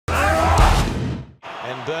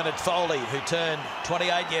from Bernard Foley, who turned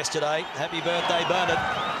 28 yesterday. Happy birthday, Bernard.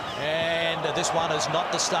 And this one is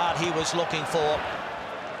not the start he was looking for.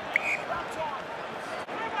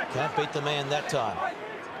 Can't beat the man that time.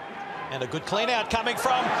 And a good clean out coming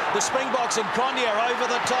from the Springboks, and Cronje over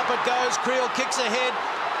the top it goes. Creel kicks ahead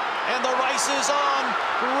and the race is on.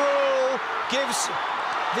 Rule gives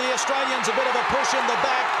the Australians a bit of a push in the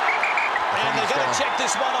back, and they're going to check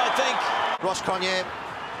this one, I think. Ross Cronje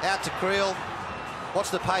out to Creel. What's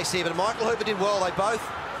the pace here? But Michael Hooper did well. They both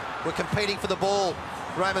were competing for the ball,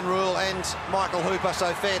 Raymond Rule and Michael Hooper,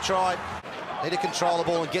 so fair try. Need to control the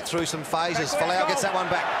ball and get through some phases. Folau gets that one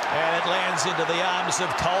back. And it lands into the arms of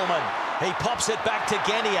Coleman. He pops it back to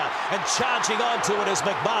Genia, and charging onto it is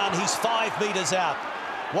McMahon. He's 5 metres out.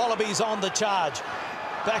 Wallabies on the charge.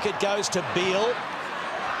 Back it goes to Beale.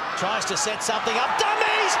 Tries to set something up.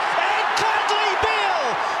 Dummies! And Curtly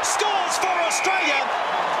Beale scores for Australia.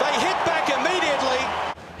 They hit back immediately.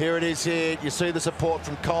 Here it is here. You see the support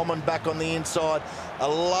from Coleman back on the inside. A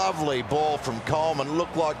lovely ball from Coleman.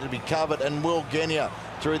 Looked like to be covered. And Will Genia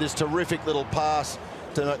through this terrific little pass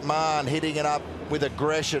to McMahon, hitting it up with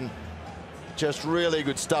aggression. Just really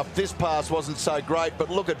good stuff. This pass wasn't so great, but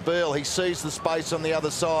look at Beale. He sees the space on the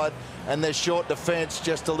other side, and their short defence,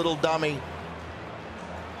 just a little dummy.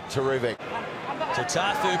 Terrific. To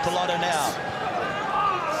Tafu Pelota now.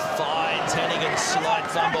 Finds Hannigan's slight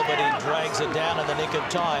fumble, but he drags it down in the nick of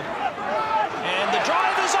time. And the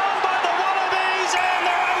drive is on by the Wallabies, and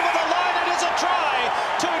they're over the line. It is a try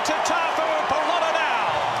to Tafu Pelota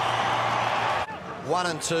now. 1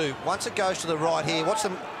 and 2. Once it goes to the right here, watch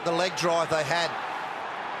the leg drive they had.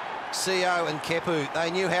 CO and Kepu,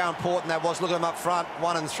 they knew how important that was. Look at them up front,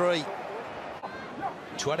 1 and 3.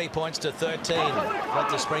 20 points to 13 at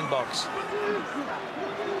the Springboks.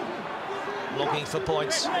 Looking for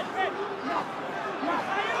points. And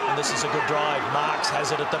this is a good drive. Marks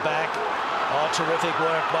has it at the back. Oh, terrific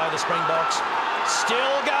work by the Springboks.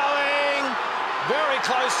 Still going. Very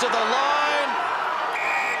close to the line.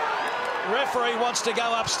 Referee wants to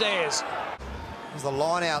go upstairs. There's the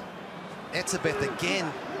line out. Etzebeth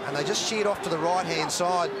again. And they just sheared off to the right-hand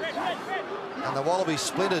side. And the Wallabies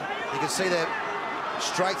splintered. You can see they're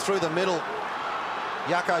straight through the middle.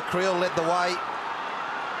 Jaco Creel led the way.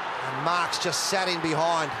 And Marks just sat in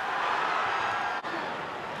behind.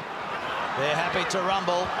 They're happy to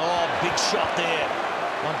rumble. Oh, big shot there.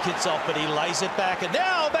 One kicks off, but he lays it back. And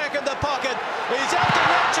now back in the pocket. He's out to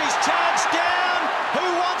watch. He's charged down. Who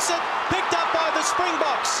wants it? Picked up by the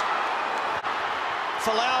Springboks.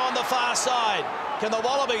 Folau on the far side. Can the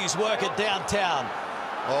Wallabies work it downtown?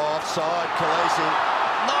 Offside, Khaleesi.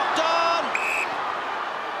 Knocked on.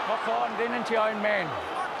 Knock on, then into your own man.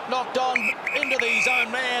 Knocked on into his own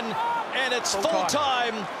man, and it's full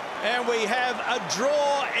time, and we have a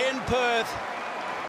draw in Perth.